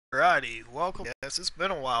Alrighty, welcome. Yes, it's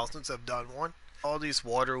been a while since I've done one. All these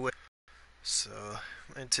waterways. So,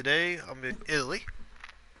 and today I'm in Italy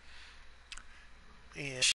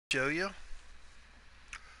and show you.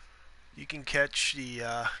 You can catch the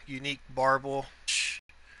unique barbel,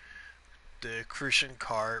 the crucian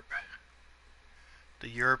carp, the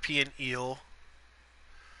European eel,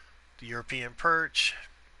 the European perch,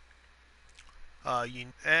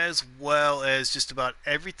 as well as just about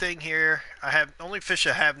everything here. I have only fish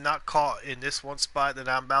I have not caught in this one spot that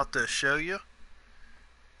I'm about to show you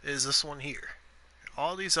is this one here.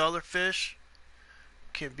 All these other fish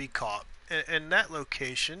can be caught. And that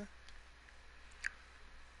location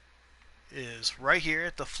is right here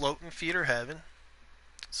at the floating feeder heaven.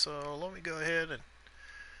 So let me go ahead and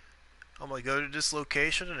I'm going to go to this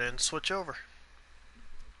location and then switch over.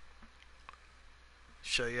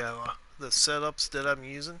 Show you the setups that I'm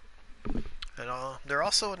using. And they're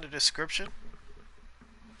also in the description.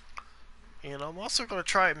 And I'm also going to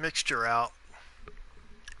try a mixture out.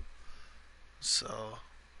 So,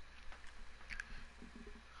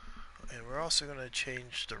 and we're also going to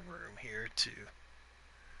change the room here to,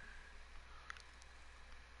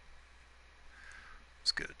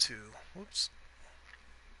 let's go to, whoops.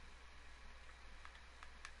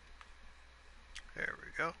 There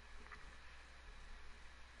we go.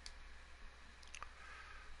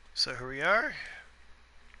 So here we are.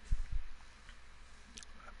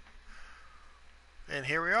 And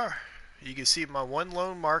here we are. You can see my one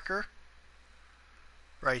lone marker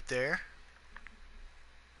right there.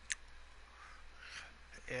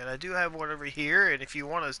 And I do have one over here, and if you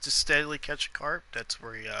want to just steadily catch a carp, that's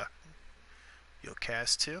where you'll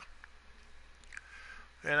cast to.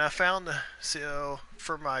 And I found, so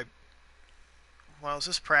for my, well, I was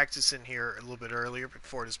just practicing here a little bit earlier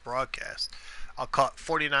before this broadcast. I caught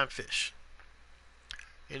 49 fish.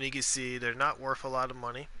 And you can see they're not worth a lot of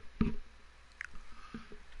money.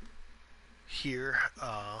 Here,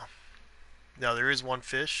 now there is one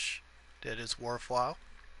fish that is worthwhile.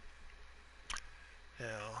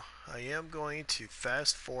 Now, I am going to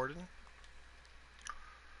fast forward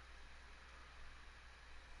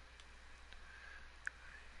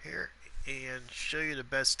here and show you the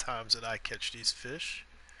best times that I catch these fish.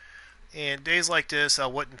 And days like this, I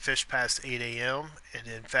wouldn't fish past 8 a.m. and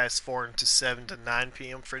then fast forward to 7 to 9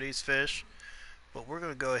 p.m. for these fish. But we're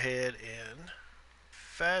going to go ahead and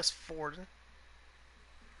fast forward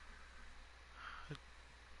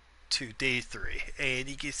to day 3. And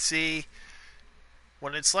you can see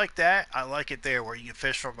when it's like that, I like it there where you can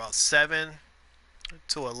fish from about 7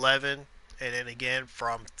 to 11 and then again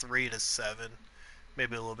from 3 to 7,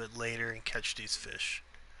 maybe a little bit later, and catch these fish.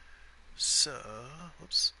 So,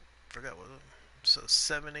 whoops, forgot what. So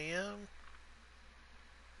 7 a.m.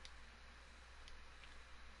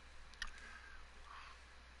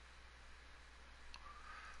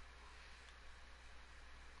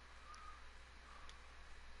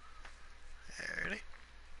 Alrighty.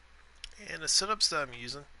 And the setups that I'm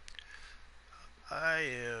using, I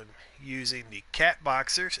am using the Cat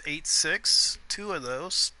Boxers 8.6, two of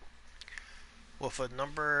those, with a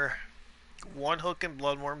number 1 hook and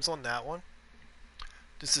bloodworms on that one.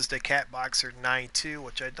 This is the Cat Boxer 9.2,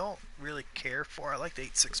 which I don't really care for. I like the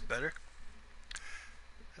 8.6 better.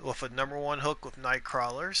 With a number 1 hook with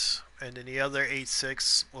nightcrawlers, and then the other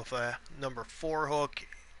 8.6 with a number 4 hook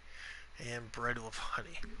and bread with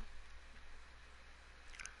honey.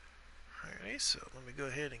 Alright, so let me go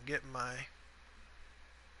ahead and get my.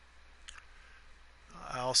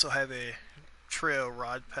 I also have a trail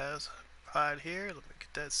rod pod here. Let me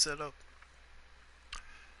get that set up,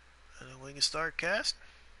 and then we can start casting.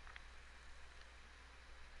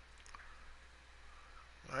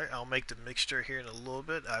 Alright, I'll make the mixture here in a little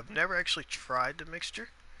bit. I've never actually tried the mixture.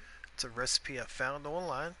 It's a recipe I found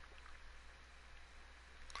online.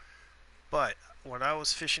 But when I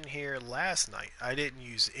was fishing here last night, I didn't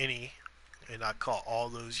use any, and I caught all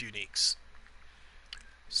those uniques.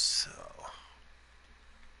 So,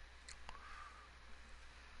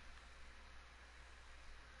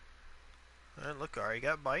 and look, I already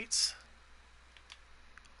got bites.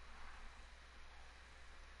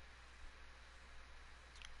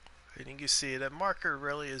 And you can see that marker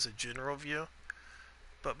really is a general view,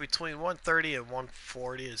 but between 130 and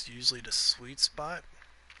 140 is usually the sweet spot.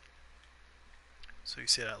 So you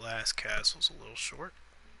see that last cast was a little short.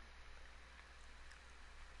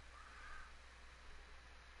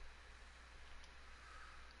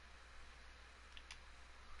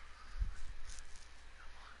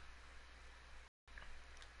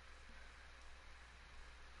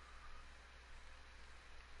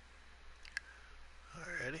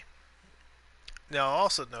 Alrighty. Now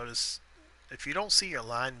also notice If you don't see your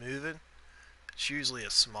line moving, it's usually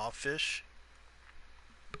a small fish.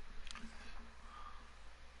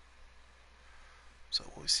 So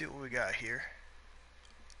we'll see what we got here.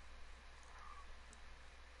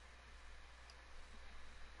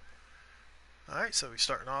 Alright, so we're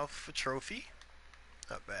starting off with a trophy.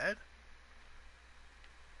 Not bad.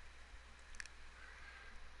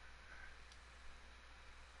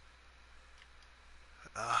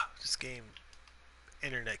 This game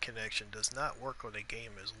internet connection does not work on the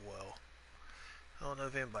game as well. I don't know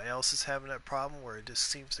if anybody else is having that problem where it just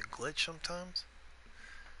seems to glitch sometimes.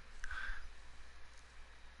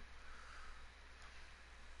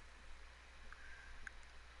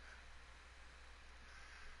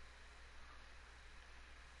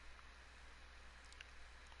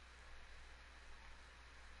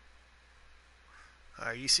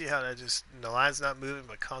 Alright, you see how that just, the line's not moving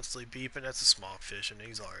but constantly beeping? That's a small fish and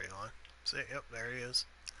he's already on. See, yep, there he is.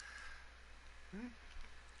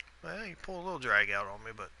 Well, he pulled a little drag out on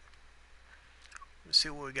me, but let's see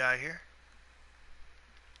what we got here.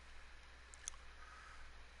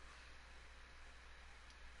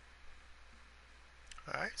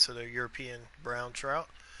 Alright, so they're European brown trout.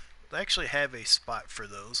 They actually have a spot for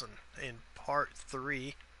those, and in part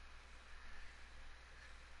 3,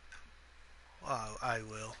 I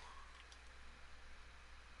will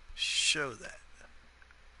show that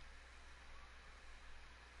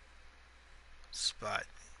spot.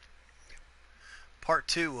 Part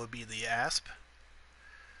 2 will be the asp,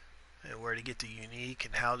 and where to get the unique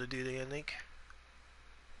and how to do the unique.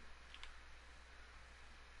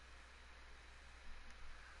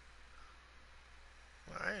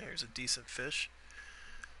 Alright, here's a decent fish.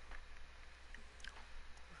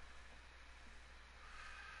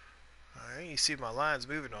 Alright, you see my lines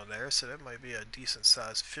moving on there, so that might be a decent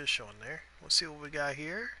sized fish on there. We'll see what we got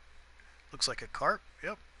here. Looks like a carp.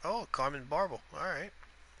 Yep. Oh, common barbel. Alright.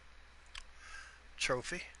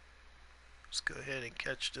 Trophy. Let's go ahead and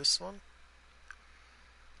catch this one.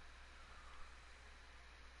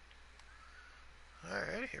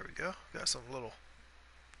 Alright, here we go. Got some little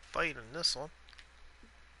fight in this one.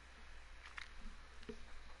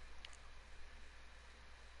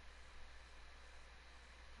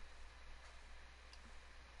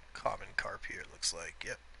 Common carp here, it looks like.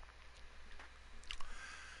 Yep.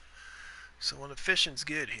 So when the fishing's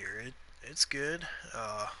good here, it's good.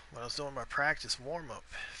 When I was doing my practice warm-up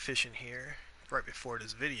fishing here right before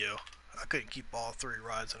this video, I couldn't keep all 3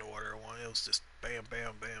 rods in the water at once. It was just bam,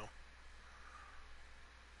 bam, bam.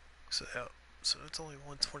 So that's only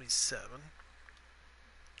 127.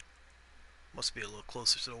 Must be a little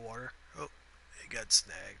closer to the water. Oh, it got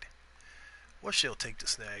snagged. Wish they'll take the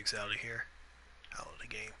snags out of here, out of the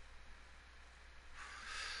game.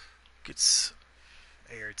 Gets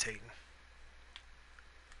irritating.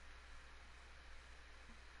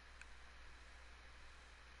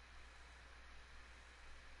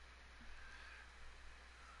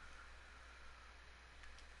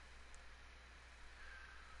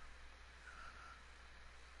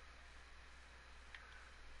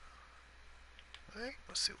 Alright,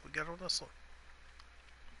 let's see what we got on this one.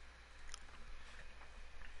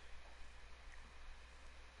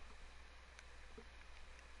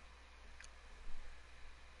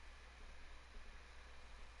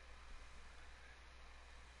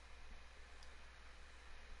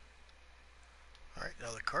 Alright,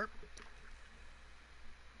 another carp.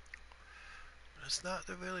 It's not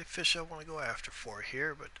the really fish I want to go after for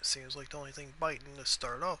here, but it seems like the only thing biting to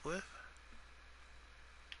start off with.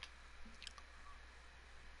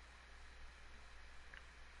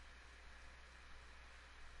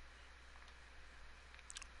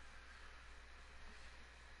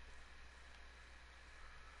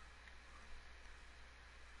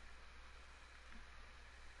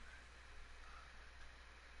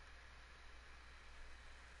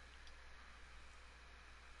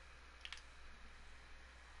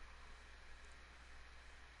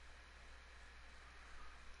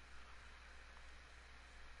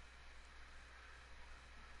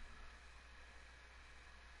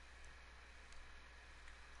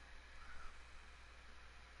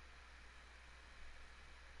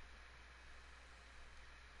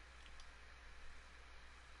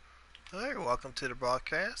 Alright, welcome to the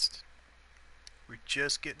broadcast. We're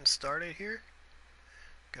just getting started here.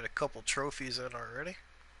 Got a couple trophies in already.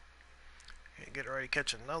 And getting ready to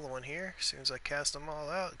catch another one here as soon as I cast them all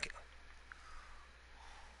out.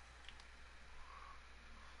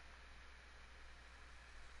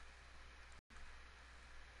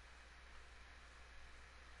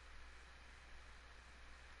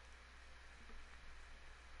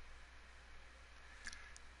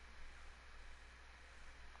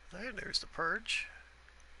 And there's the perch,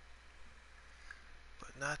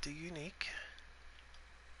 but not the unique.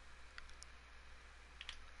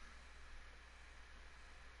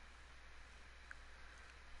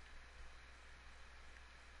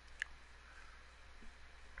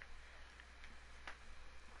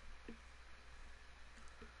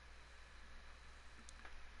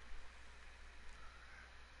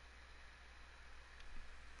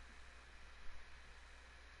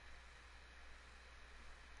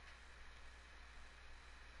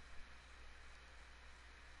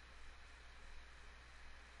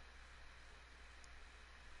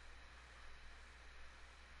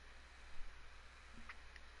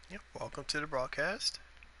 Yep, welcome to the broadcast.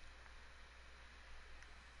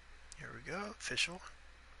 Here we go, official.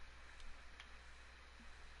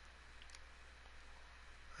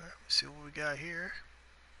 Alright, let's see what we got here.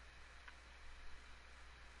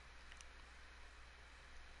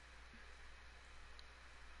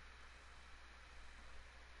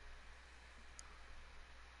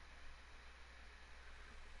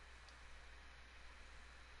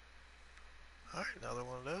 Alright, another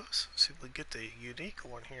one of those. Let's see if we get the unique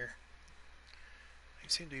one here. They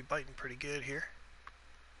seem to be biting pretty good here.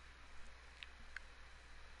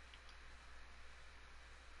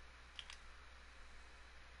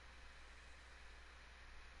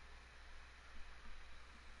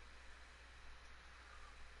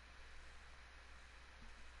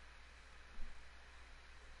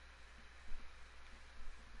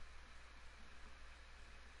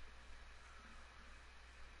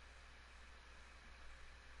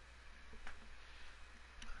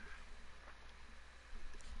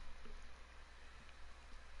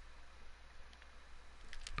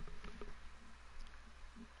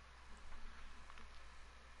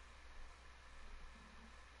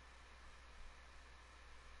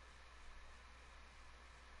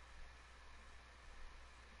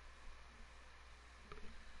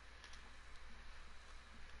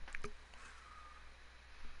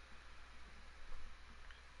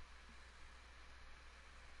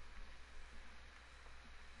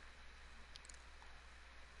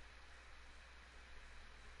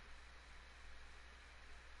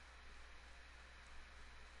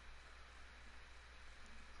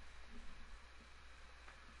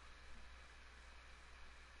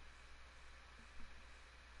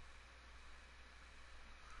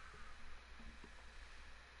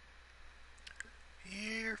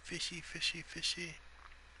 Here, fishy, fishy, fishy.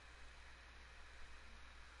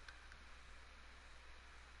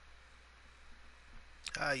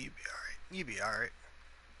 Ah, you be alright. You be alright.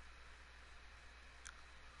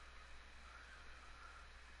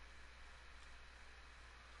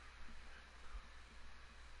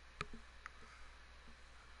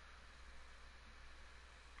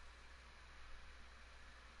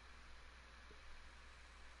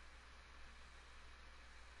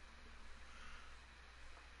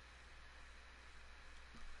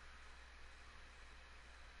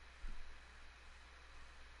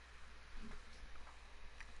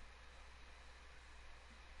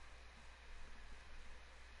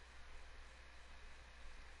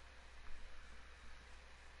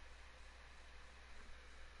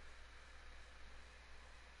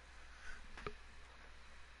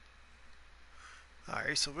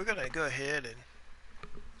 Alright, so we're gonna go ahead and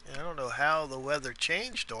I don't know how the weather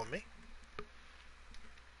changed on me.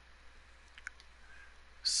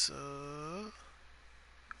 So,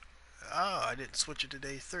 I didn't switch it to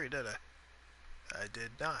day 3, did I? I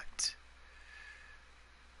did not.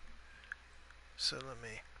 So let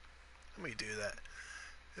me do that.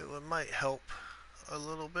 It might help a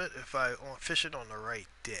little bit if I fish it on the right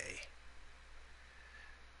day.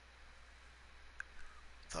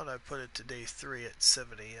 Thought I put it to day 3 at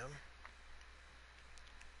 7 a.m.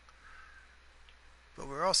 But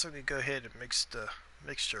we're also going to go ahead and mix the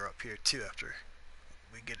mixture up here too after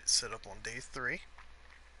we get it set up on day 3.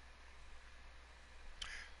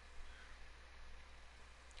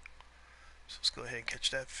 So let's go ahead and catch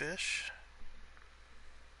that fish.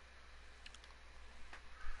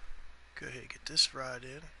 Go ahead and get this rod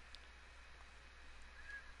in.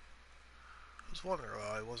 I was wondering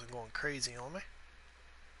why it wasn't going crazy on me.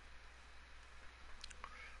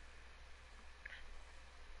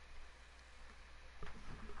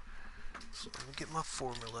 So let me get my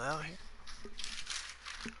formula out here.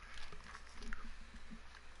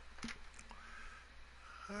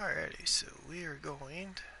 Alrighty, so we are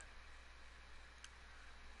going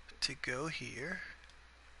to go here.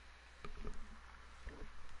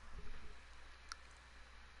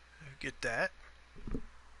 Get that.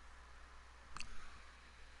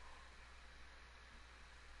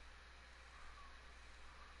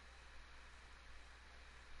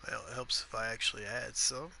 shrimps if I actually had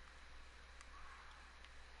some.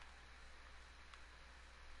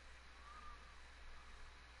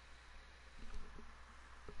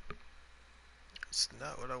 It's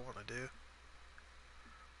not what I want to do.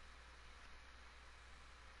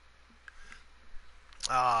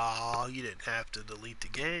 Oh, you didn't have to delete the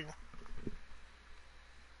game.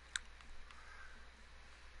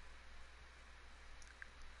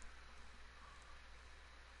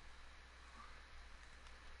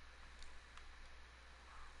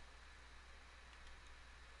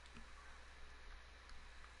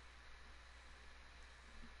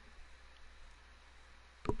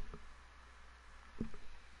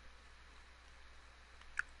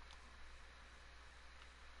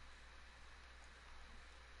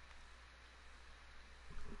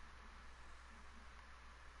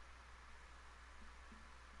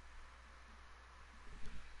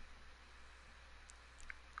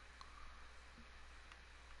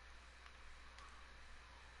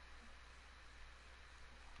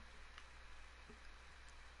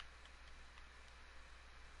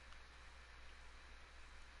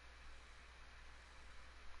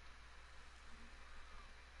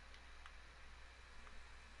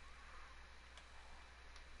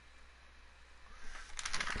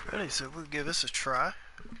 Ready, so we'll give this a try.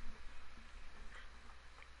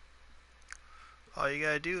 All you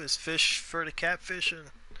gotta do is fish for the catfish and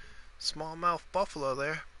smallmouth buffalo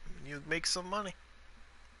there, and you make some money.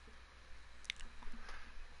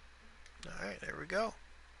 Alright, there we go.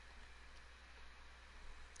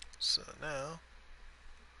 So now,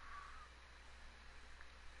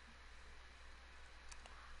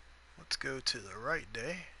 let's go to the right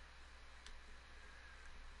day.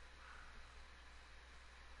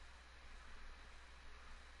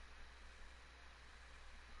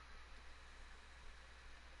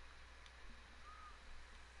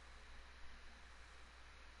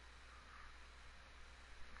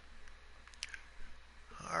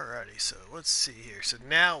 Alrighty, so let's see here. So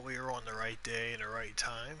now we are on the right day and the right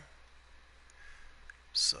time.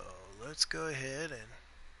 So let's go ahead and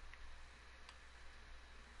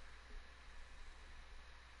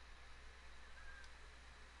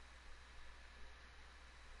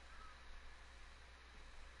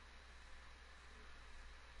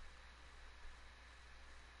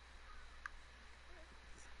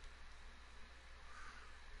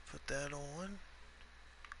put that on.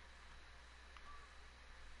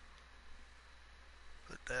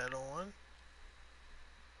 Put that on.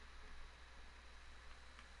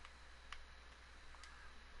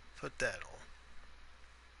 Put that on.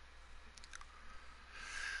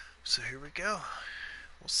 So here we go.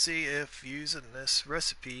 We'll see if using this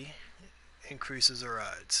recipe increases our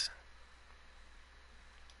odds.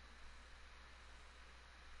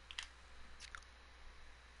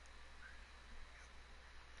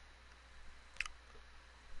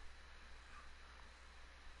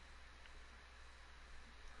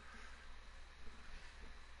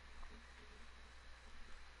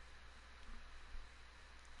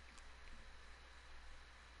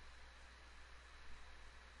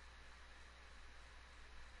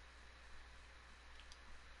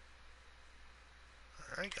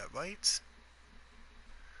 Alright, got bites.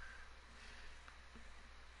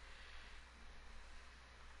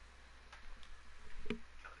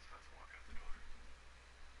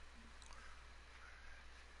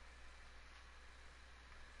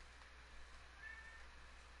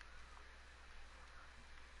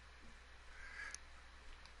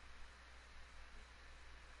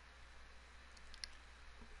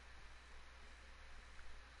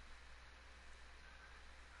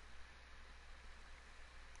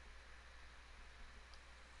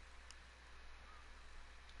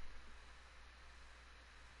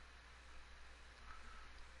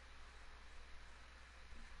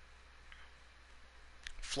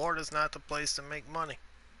 Florida's not the place to make money.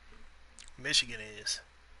 Michigan is.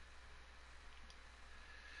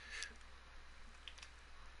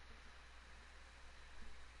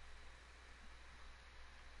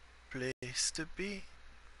 Place to be.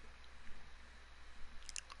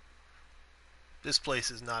 This place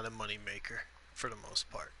is not a money maker for the most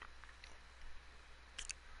part.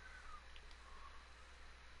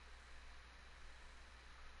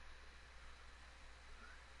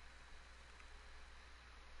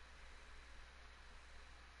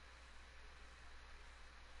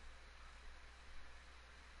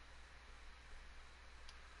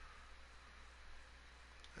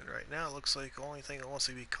 And right now it looks like the only thing that wants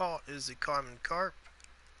to be caught is the common carp.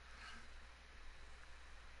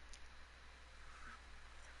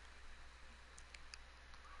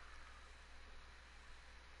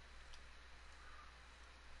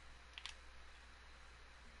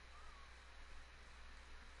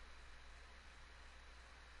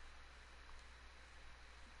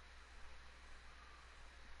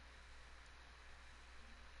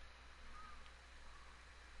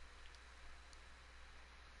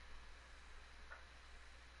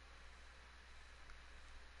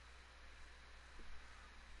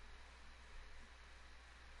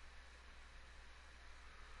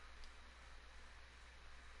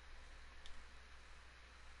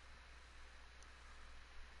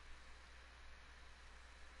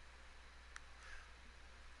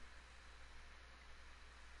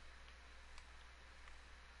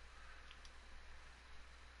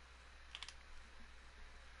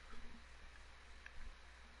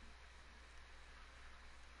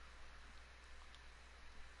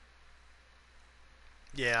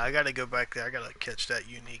 Yeah, I gotta go back there. I gotta catch that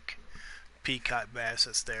unique peacock bass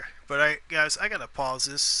that's there. But I guys, I gotta pause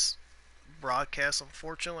this broadcast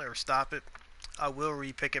unfortunately, or stop it. I will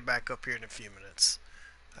re-pick it back up here in a few minutes.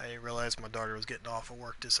 I didn't realize my daughter was getting off of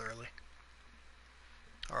work this early,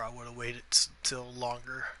 or I would have waited till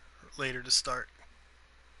longer later to start.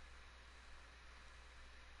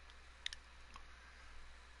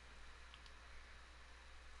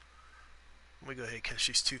 Let me go ahead and catch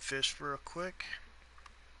these two fish real quick.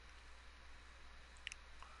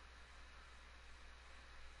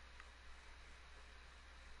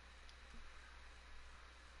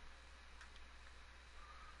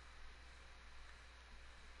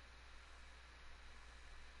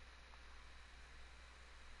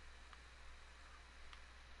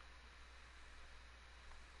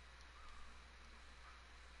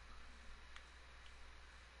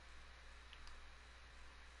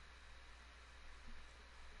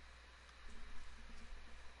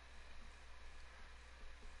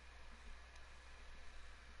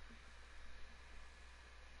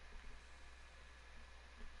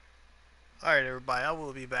 Alright everybody, I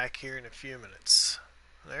will be back here in a few minutes.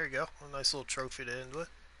 There you go, a nice little trophy to end with.